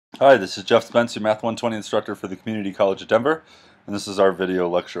Hi, this is Jeff Spence, your Math 120 instructor for the Community College of Denver, and this is our video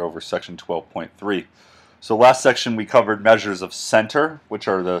lecture over section 12.3. So last section we covered measures of center, which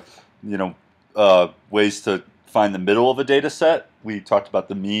are the ways to find the middle of a data set. We talked about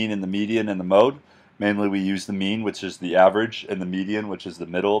the mean and the median and the mode. Mainly we use the mean, which is the average, and the median, which is the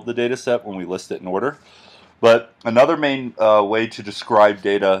middle of the data set when we list it in order. But another main way to describe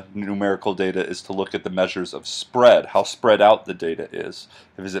data, numerical data, is to look at the measures of spread, how spread out the data is.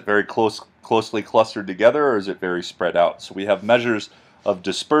 Is it very closely clustered together, or is it very spread out? So we have measures of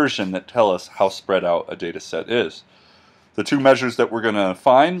dispersion that tell us how spread out a data set is. The two measures that we're going to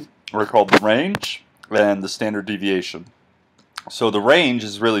find are called the range and the standard deviation. So the range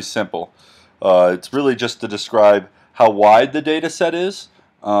is really simple. It's really just to describe how wide the data set is.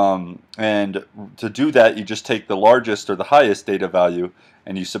 And to do that, you just take the largest or the highest data value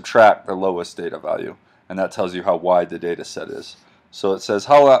and you subtract the lowest data value, and that tells you how wide the data set is. So it says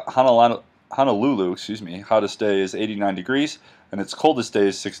Honolulu, hottest day is 89 degrees and its coldest day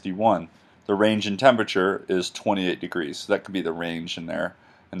is 61. The range in temperature is 28 degrees. So that could be the range in there,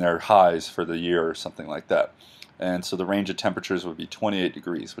 and their highs for the year or something like that. And so the range of temperatures would be 28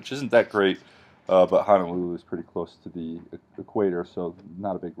 degrees, which isn't that great. But Honolulu is pretty close to the equator, so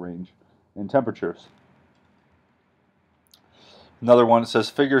not a big range in temperatures. Another one, it says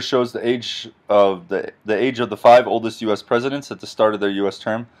figure shows the age of the 5 oldest U.S. presidents at the start of their U.S.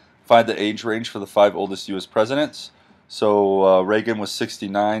 term. Find the age range for the 5 oldest U.S. presidents. So Reagan was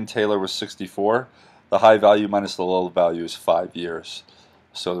 69, Taylor was 64. The high value minus the low value is 5 years.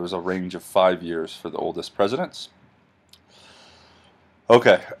 So there's a range of 5 years for the oldest presidents.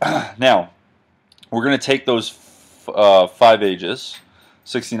 Okay, now we're going to take those 5 ages,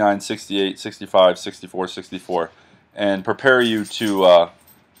 69, 68, 65, 64, 64, and prepare you to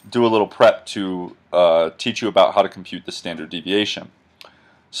do a little prep to teach you about how to compute the standard deviation.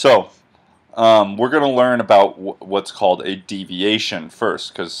 So we're going to learn about what's called a deviation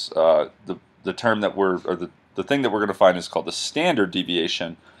first, because the term that the thing that we're going to find is called the standard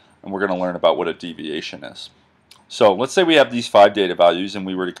deviation, and we're going to learn about what a deviation is. So let's say we have these 5 data values and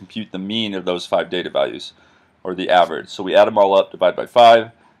we were to compute the mean of those 5 data values, or the average. So we add them all up, divide by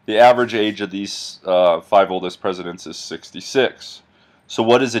 5. The average age of these 5 oldest presidents is 66. So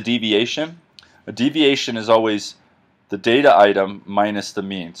what is a deviation? A deviation is always the data item minus the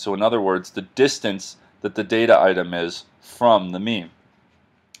mean. So in other words, the distance that the data item is from the mean.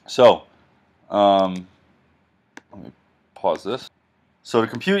 So let me pause this. So to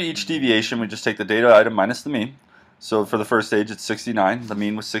compute each deviation, we just take the data item minus the mean. So for the first age, it's 69. The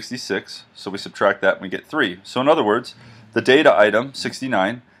mean was 66. So we subtract that and we get 3. So in other words, the data item,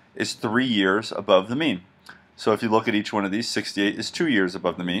 69, is 3 years above the mean. So if you look at each one of these, 68 is 2 years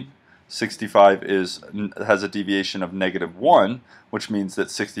above the mean. 65 has a deviation of -1, which means that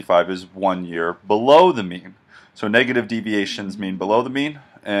 65 is 1 year below the mean. So negative deviations mean below the mean,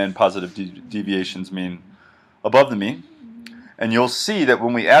 and positive deviations mean above the mean. And you'll see that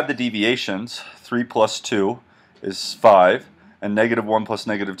when we add the deviations, 3 plus 2 is 5, and -1 plus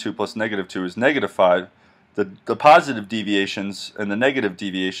 -2 plus -2 is -5. The positive deviations and the negative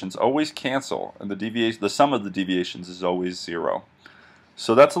deviations always cancel, and the sum of the deviations is always 0.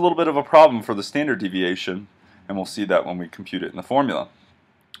 So that's a little bit of a problem for the standard deviation, and we'll see that when we compute it in the formula.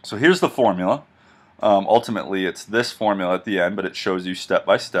 So here's the formula. Ultimately, it's this formula at the end, but it shows you step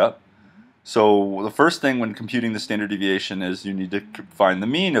by step. So the first thing when computing the standard deviation is you need to find the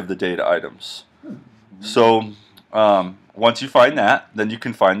mean of the data items. So once you find that, then you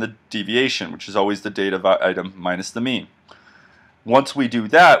can find the deviation, which is always the data item minus the mean. Once we do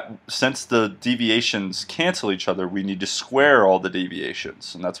that, since the deviations cancel each other, we need to square all the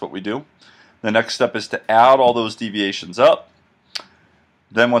deviations, and that's what we do. The next step is to add all those deviations up.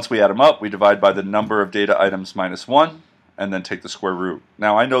 Then once we add them up, we divide by the number of data items minus 1, and then take the square root.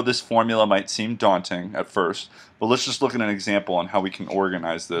 Now I know this formula might seem daunting at first, but let's just look at an example on how we can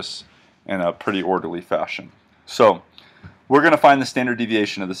organize this in a pretty orderly fashion. So we're going to find the standard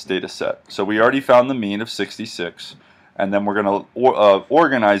deviation of this data set. So we already found the mean of 66, and then we're going to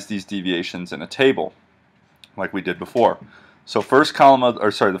organize these deviations in a table like we did before. So the first column of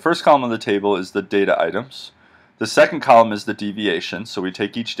the table is the data items. The second column is the deviation, so we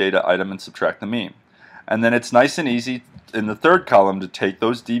take each data item and subtract the mean. And then it's nice and easy in the third column to take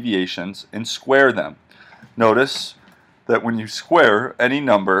those deviations and square them. Notice that when you square any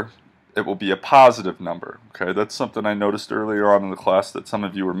number, it will be a positive number. Okay, that's something I noticed earlier on in the class that some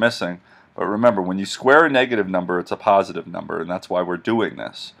of you were missing. But remember, when you square a negative number, it's a positive number, and that's why we're doing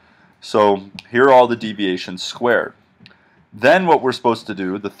this. So here are all the deviations squared. Then what we're supposed to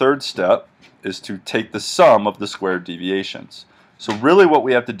do, the third step, is to take the sum of the squared deviations. So really what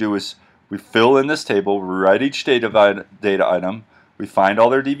we have to do is we fill in this table, we write each data item, we find all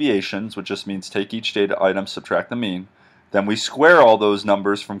their deviations, which just means take each data item, subtract the mean. Then we square all those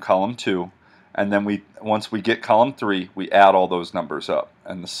numbers from column 2, and then once we get column 3, we add all those numbers up.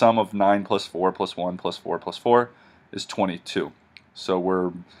 And the sum of 9 plus 4 plus 1 plus 4 plus 4 is 22. So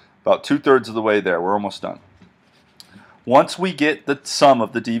we're about 2/3 of the way there. We're almost done. Once we get the sum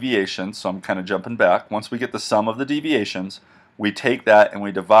of the deviations, so I'm kind of jumping back, once we get the sum of the deviations, we take that and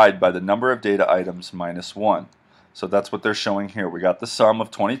we divide by the number of data items minus 1. So that's what they're showing here. We got the sum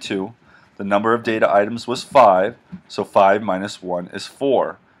of 22. The number of data items was 5, so 5 minus 1 is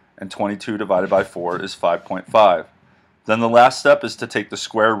 4. And 22 divided by 4 is 5.5. Then the last step is to take the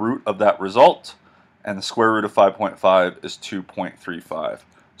square root of that result, and the square root of 5.5 is 2.35.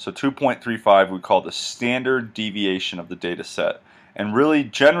 So 2.35 we call the standard deviation of the data set. And really,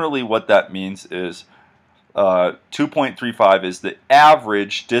 generally what that means is 2.35 is the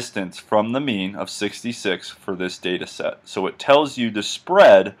average distance from the mean of 66 for this data set. So it tells you the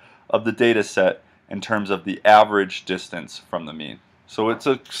spread of the data set in terms of the average distance from the mean. So it's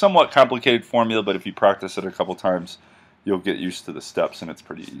a somewhat complicated formula, but if you practice it a couple times, you'll get used to the steps and it's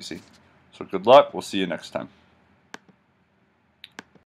pretty easy. So good luck. We'll see you next time.